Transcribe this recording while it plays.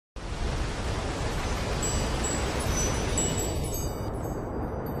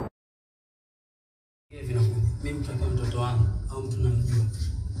mtu kama mtoto wangu au mtu namjua,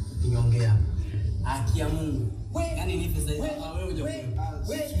 ningeongea haki ya Mungu. Yaani ni pesa hizo. Wewe unajua.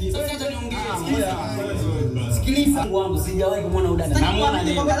 Sasa hata niongee. Sikiliza wangu, sijawahi kumuona udada. Namuona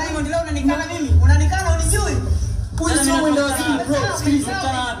leo. Kwa Raymond leo unanikana mimi. Unanikana unijui. Huyu sio mwenda wazimu bro. Sikiliza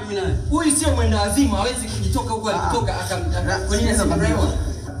sana wapi mimi naye. Huyu sio mwenda wazimu, hawezi kujitoka huko alikotoka kwenye sasa Raymond.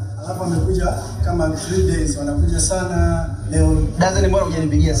 Hapa amekuja kama 3 days, wanakuja sana leo. Daza ni bora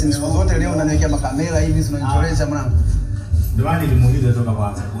hujanipigia simu siku zote, leo unaniwekea makamera hivi unanichoresha mwanangu. Vany nilimuuliza toka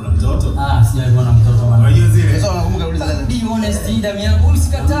kwanza, kuna mtoto? Sijawahi kuona mtoto bwana. Unajua zile. Sasa unakumbuka uliza Daza. Be honest, damu yangu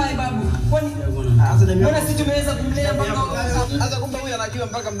usikatae babu. Kwani mbona sisi tumeweza kumlea mpaka hata kumbe huyu anajua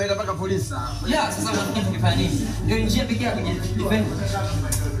mpaka mmeenda mpaka polisi. Sasa unafikiri tungefanya nini? Ndio njia pekee ya kujidefend.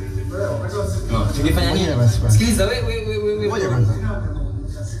 Tungefanya nini? Sikiliza wewe ngoja kwanza.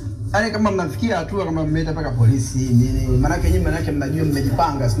 Yaani kama mnafikia hatua kama mmeenda mpaka polisi nini, maana yake nyinyi mnajua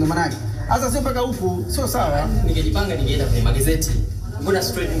mmejipanga, sio maana yake. Sasa sio mpaka huku, sio sawa. Ningejipanga ningeenda kwenye magazeti. Mbona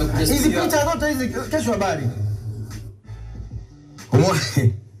straight nimekuja hizi picha zote hizi kesho habari.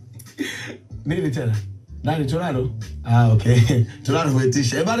 Nini tena? Nani Tornado? Okay. Tornado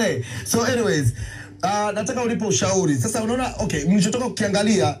huetisha. Bana. So anyways, nataka unipe ushauri. Sasa unaona mlichotoka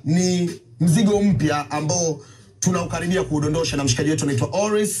kukiangalia ni mzigo mpya ambao tunaukaribia kuudondosha na mshikaji wetu anaitwa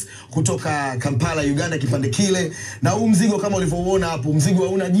Oris kutoka Kampala, Uganda, kipande kile. Na huu mzigo kama ulivyoona hapo, mzigo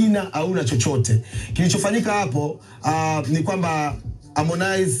hauna jina, hauna chochote. Kilichofanyika hapo ni kwamba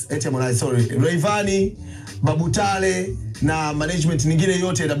Rayvany, Babutale na management nyingine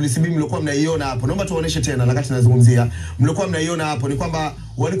yote ya WCB mlikuwa mnaiona hapo. Naomba tuoneshe tena wakati nazungumzia. Mlikuwa mnaiona hapo ni kwamba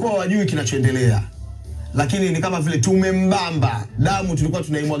walikuwa hawajui kinachoendelea. Lakini ni kama vile tumembamba. Damu tulikuwa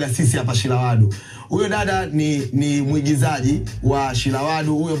tunaimwaga sisi hapa Shilawadu. Huyo dada ni mwigizaji wa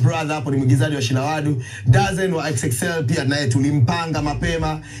Shilawadu, huyo brother hapo ni mwigizaji wa Shilawadu. Dozen wa XXL pia naye tulimpanga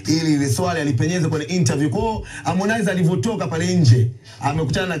mapema ili ile swali alipenyeze kwenye interview. Kwa Harmonize alivyotoka pale nje,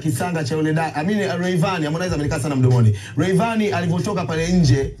 amekutana na kisanga cha yule dada. Rayvany, Harmonize amenikaa sana mdomoni. Rayvany alivyotoka pale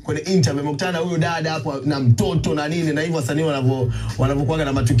nje kwenye interview, amekutana na huyo dada hapo na mtoto na nini, na hivyo wasanii wanavyokuaga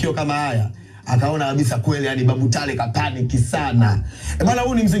na matukio kama haya. Akaona kabisa kweli yani Babutale kapaniki sana. Bwana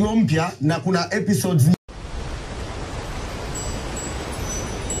huu ni mzigo mpya na kuna episodes